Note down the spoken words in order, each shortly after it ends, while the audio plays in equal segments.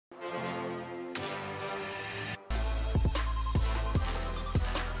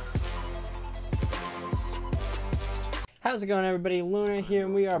How's it going, everybody? Lunar here,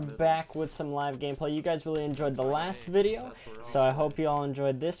 and we are back with some live gameplay. You guys really enjoyed the last video, so I hope you all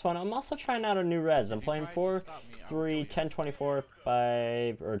enjoyed this one. I'm also trying out a new res. I'm playing 4-3 1024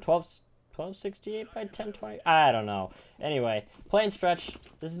 by or 1268 by 1020. I don't know. Anyway, playing stretch.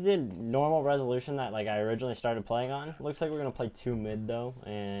 This is the normal resolution that I originally started playing on. Looks like we're gonna play 2 mid though,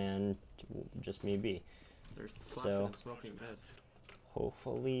 and just me B. So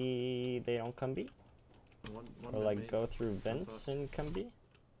hopefully they don't come B. Or go through vents and come B.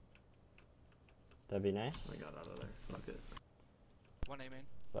 That'd be nice. I got out of there. Fuck it. One A main.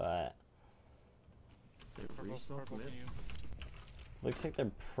 But Purple, looks like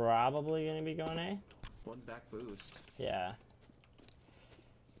they're probably gonna be going A. One back boost. Yeah.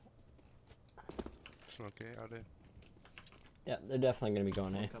 Smoke A, out A. Yeah, they're definitely gonna be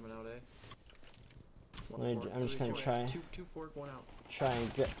going A. Coming out A. I'm just gonna try. Two fork, one out. Try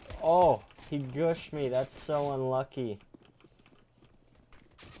and get. Oh, he gushed me. That's so unlucky.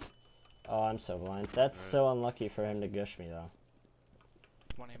 Oh, I'm so blind. That's so unlucky for him to gush me though.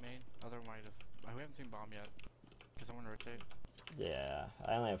 One A main. Other might have. We haven't seen bomb yet. Can someone rotate? Yeah,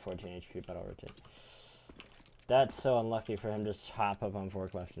 I only have 14 HP, but I'll rotate. That's so unlucky for him to just hop up on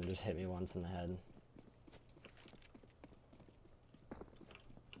forklift and just hit me once in the head.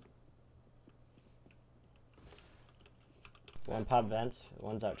 One pop vents,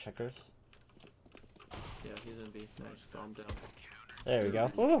 one's out checkers. Yeah, he's in B. Nice, calm down. There we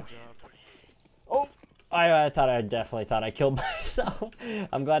go. Ooh. Oh, I definitely thought I killed myself.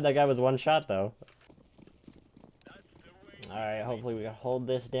 I'm glad that guy was one shot though. Alright, hopefully we can hold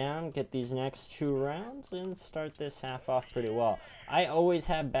this down, get these next 2 rounds, and start this half off pretty well. I always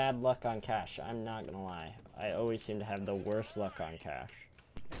have bad luck on cash, I'm not gonna lie. I always seem to have the worst luck on cash.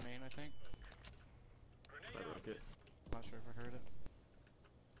 A main, I think. Not sure if I heard it.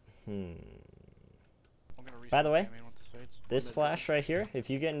 I'm gonna By the way, A main once it fades. this flash right here, if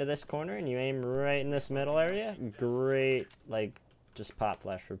you get into this corner and you aim right in this middle area, great, just pop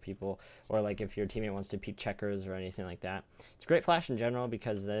flash for people, or if your teammate wants to peek checkers or anything like that. It's a great flash in general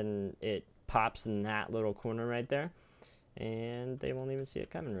because then it pops in that little corner right there, and they won't even see it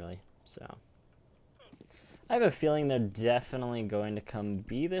coming really. So I have a feeling they're definitely going to come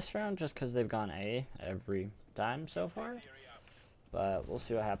B this round just because they've gone A every time so far. But we'll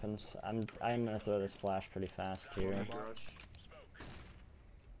see what happens. I'm gonna throw this flash pretty fast here.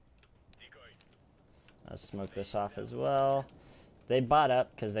 I'll smoke this off as well. They bought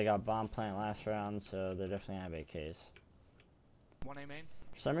up because they got bomb plant last round, so they're definitely gonna have AKs. One A main.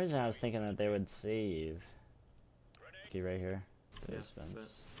 For some reason, I was thinking that they would save. Okay, right here. There's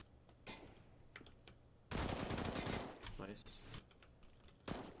vents. Nice.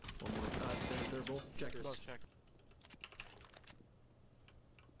 One more. They're both checkers. Both check.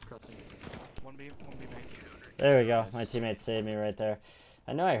 Crossing. One B main. There we go. My teammate saved me right there.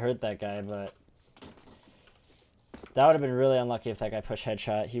 I know I hurt that guy, but that would have been really unlucky if that guy pushed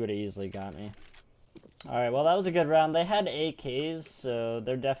headshot. He would have easily got me. Alright, well that was a good round. They had AKs, so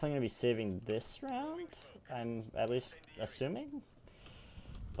they're definitely going to be saving this round. I'm at least assuming.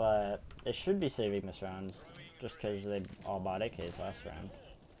 But they should be saving this round, just because they all bought AKs last round.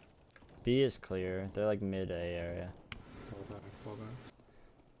 B is clear. They're mid-A area. Fall back.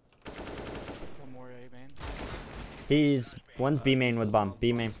 One more A main. One's B main with bomb.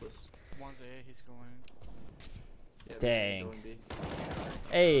 B main. One's A. He's going. Yeah, Dang. going B.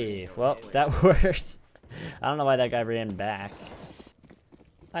 Hey, well, that worked. I don't know why that guy ran back.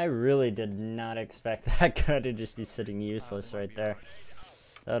 I really did not expect that guy to just be sitting useless right there.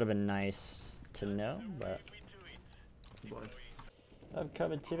 That would have been nice to know, but I'm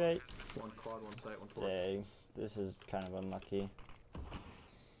coming, teammate. One quad, one site, one fork. Dang, this is kind of unlucky.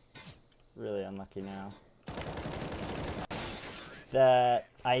 Really unlucky now. That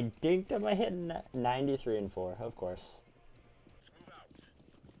I dinked on my hit 93 and 4, of course.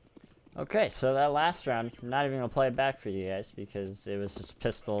 Okay, so that last round, I'm not even gonna play it back for you guys because it was just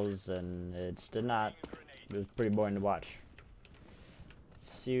pistols and it just did not. It was pretty boring to watch. Let's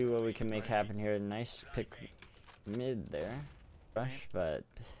see what we can make happen here. Nice pick mid there, rush, but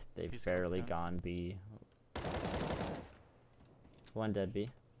they've barely gone B. One dead B.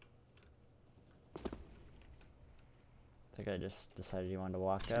 I think I just decided he wanted to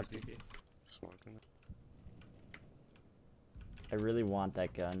walk up. I really want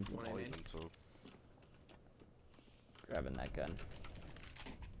that gun. Grabbing that gun.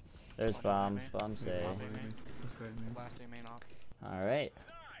 There's bomb. Bomb save. Last A main off. Alright.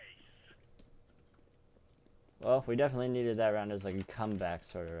 Well, we definitely needed that round as a comeback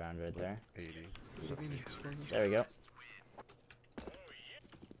sort of round right there. 80. There we go.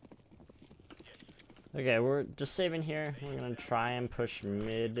 Okay, we're just saving here. We're gonna try and push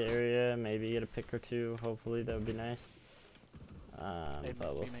mid area, maybe get a pick or two. Hopefully that would be nice. Hey,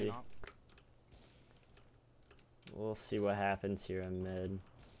 But we'll B main see. op. We'll see what happens here in mid.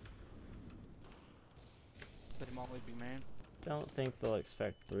 Did him all the way B main. Don't think they'll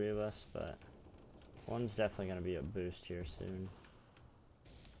expect 3 of us, but one's definitely gonna be a boost here soon.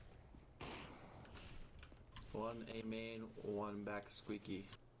 One A main, one back squeaky.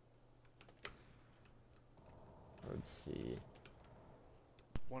 Let's see.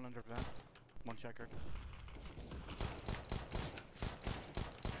 One under vent. One checker.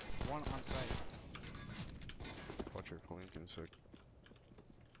 One on site. Watch your flank in a sec.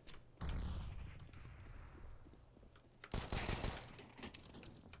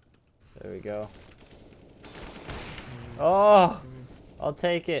 There we go. Oh, I'll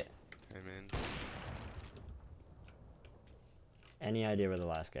take it. Hey man. Any idea where the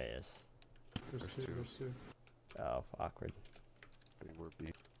last guy is? There's two. There's two. Oh, awkward. They were B.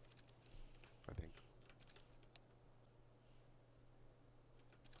 I think.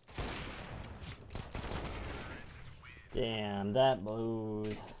 Damn, that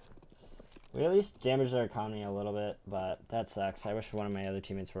blows. We at least damaged our economy a little bit, but that sucks. I wish one of my other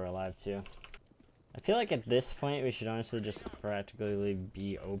teammates were alive too. I feel like at this point we should honestly just practically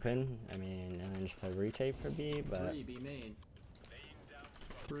be open. I mean, and then just play retake for B, but... 3 B main.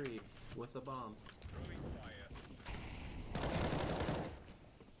 3 with a bomb.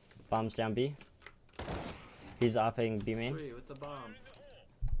 Bombs down B. He's opping B main. 3 with the bomb.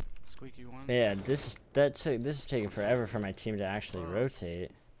 Squeaky one. Yeah, this is taking forever for my team to actually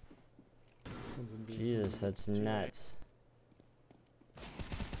rotate. One's in B. Jesus, that's nuts.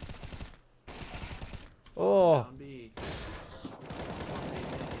 Oh, Down B.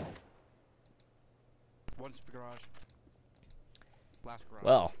 One's garage. Last garage.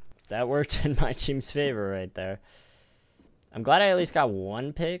 well, that worked in my team's favor right there. I'm glad I at least got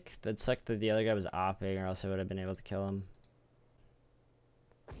one pick. That sucked that the other guy was opping, or else I would have been able to kill him.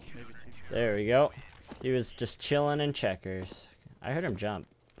 Maybe 2. There we go. He was just chilling in checkers. I heard him jump,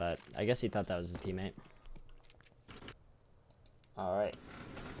 but I guess he thought that was his teammate. Alright.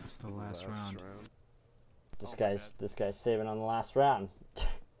 It's the last round. This Oh my guy's saving on the last round.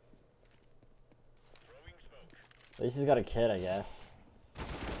 At least he's got a kid, I guess.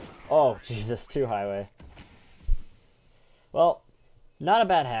 Oh, Jesus, 2 highway. Well, not a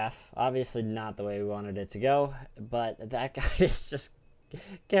bad half. Obviously not the way we wanted it to go, but that guy is just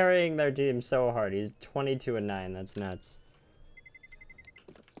carrying their team so hard. He's 22-9. That's nuts.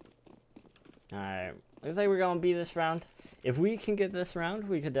 Alright. Looks like we're going to be this round. If we can get this round,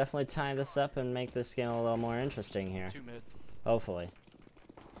 we could definitely tie this up and make this game a little more interesting here. 2 mid. Hopefully.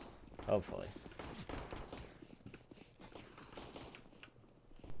 Hopefully.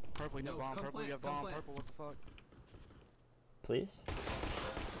 Purple, you No, have bomb. come Purple, you have plant, come bomb. plant. Purple, what the fuck? Please.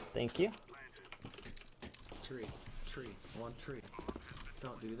 Thank you. Tree. Tree. One tree.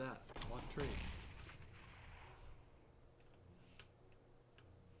 Don't do that. One tree.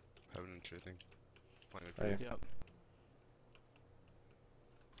 Heaven and shit thing. Playing with Right. B. Yep.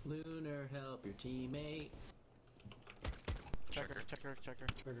 Lunar, help your teammate. Checker.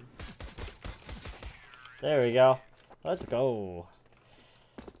 Trigger. There we go. Let's go.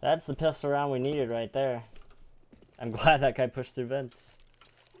 That's the pistol round we needed right there. I'm glad that guy pushed through vents.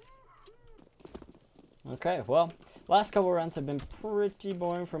 Okay, well, last couple rounds have been pretty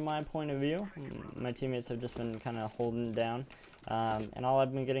boring from my point of view. My teammates have just been kind of holding it down, and all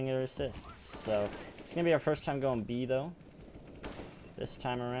I've been getting are assists. So it's gonna be our first time going B though. This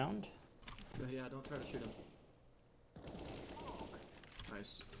time around. So, yeah, don't try to shoot him.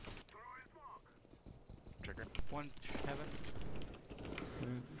 Nice. Checker. One heaven. Yeah,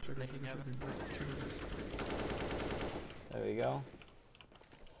 trigger, Making trigger, heaven. trigger. There we go.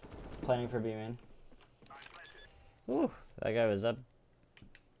 Planning for B main. Ooh, that guy was up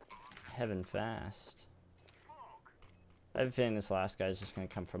heaven fast. I have a feeling this last guy is just gonna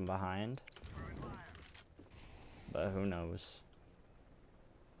come from behind. But who knows?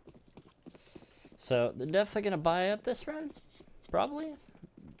 So they're definitely gonna buy up this round, probably.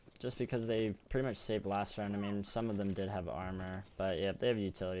 Just because they pretty much saved last round. I mean, some of them did have armor, but yeah, they have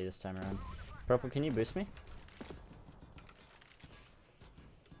utility this time around. Purple, can you boost me?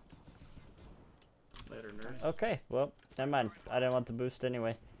 Later, nurse. Okay, well, never mind. I didn't want the boost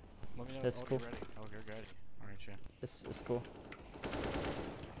anyway. Let me know. That's oh, cool. You're ready. Oh, you're ready. Alright, yeah. It's cool.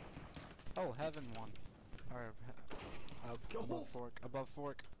 Oh, heaven one. Alright. Above fork. Above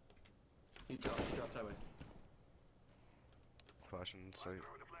fork. He dropped highway. Flashing sight.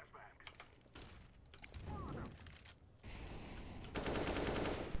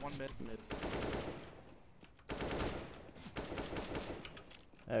 One mid. Mid.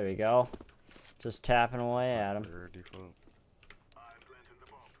 There we go. Just tapping away at him. Or default.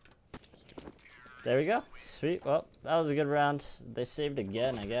 There we go. Sweet. Well, that was a good round. They saved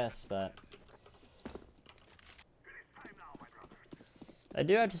again, I guess, but I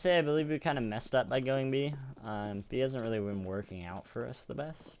do have to say I believe we kind of messed up by going B. B hasn't really been working out for us the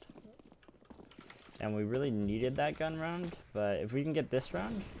best. And we really needed that gun round, but if we can get this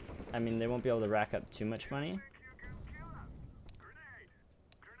round, I mean, they won't be able to rack up too much money.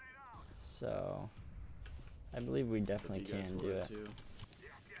 So, I believe we definitely You guys can do would it. too.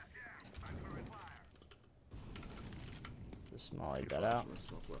 Just mollied that out. I'm gonna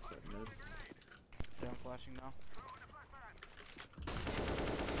smoke left side mid. Yeah, I'm flashing now.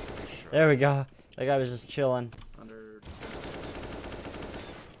 There we go. That guy was just chilling. Under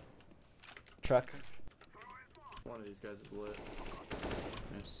Truck. one of these guys is lit.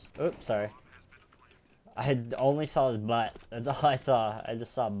 Nice. Oops, sorry. I only saw his butt. That's all I saw. I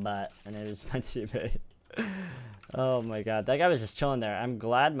just saw butt, and it was my teammate. Oh my god, that guy was just chilling there. I'm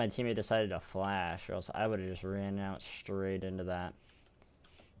glad my teammate decided to flash, or else I would have just ran out straight into that.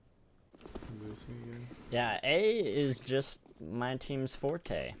 Lose me again. Yeah, A is just my team's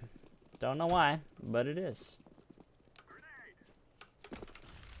forte. Don't know why, but it is.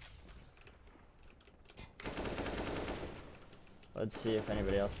 Let's see if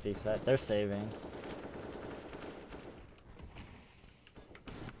anybody else speaks that. They're saving. What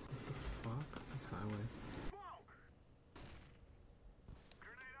the fuck? That's highway.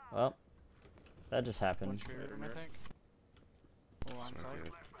 Well, that just One happened. tree room, I think. Oh, on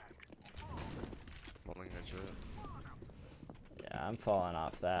site. Pulling a jet. Yeah, I'm falling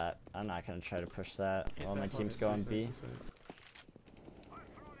off that. I'm not gonna try to push that Hit while my back team's left, going B.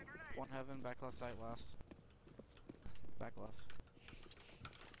 One heaven, back left site last. Back left.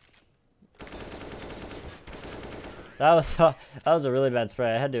 That was a really bad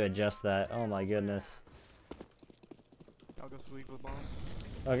spray. I had to adjust that. Oh my goodness. I'll go sweep with bomb.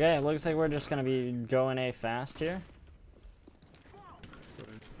 Okay, it looks like we're just gonna be going A fast here. Let's go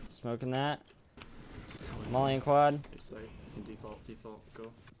in. Smoking that. Molly and quad. Nice site. In default,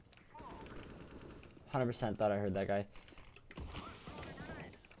 go. 100% thought I heard that guy.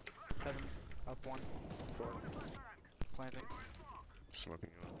 Heaven, up one. Planting. Smoking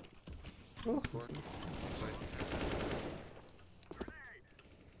you up. Fork. Site.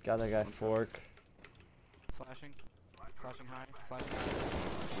 Got that guy fork. Flashing. Flashing high. Flashing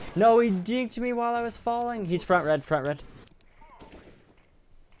high. No, he dinked me while I was falling. He's front red, front red.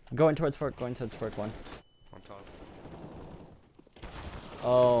 Going towards fork one. On top.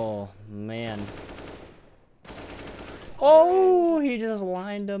 Oh, man. Oh, he just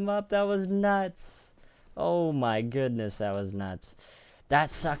lined him up. That was nuts. Oh my goodness, that was nuts. That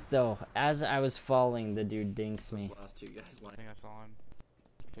sucked though. As I was falling, the dude dinks me. Those last two guys I line. think I saw him.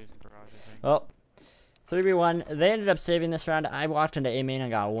 Facing garage, I think. Well, 3v1. They ended up saving this round. I walked into A main and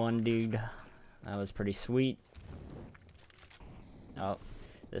got one dude. That was pretty sweet. Oh,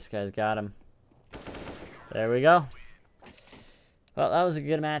 this guy's got him. There we go. Well, that was a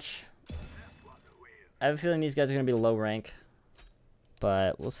good match. I have a feeling these guys are going to be low rank,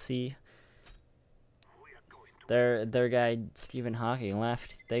 but we'll see. Their guy, Stephen Hawking,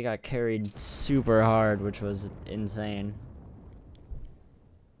 left. They got carried super hard, which was insane.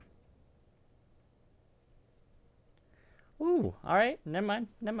 Ooh, alright. Never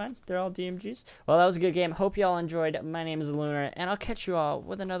mind. They're all DMGs. Well, that was a good game. Hope you all enjoyed. My name is Lunar, and I'll catch you all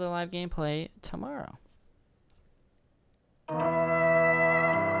with another live gameplay tomorrow.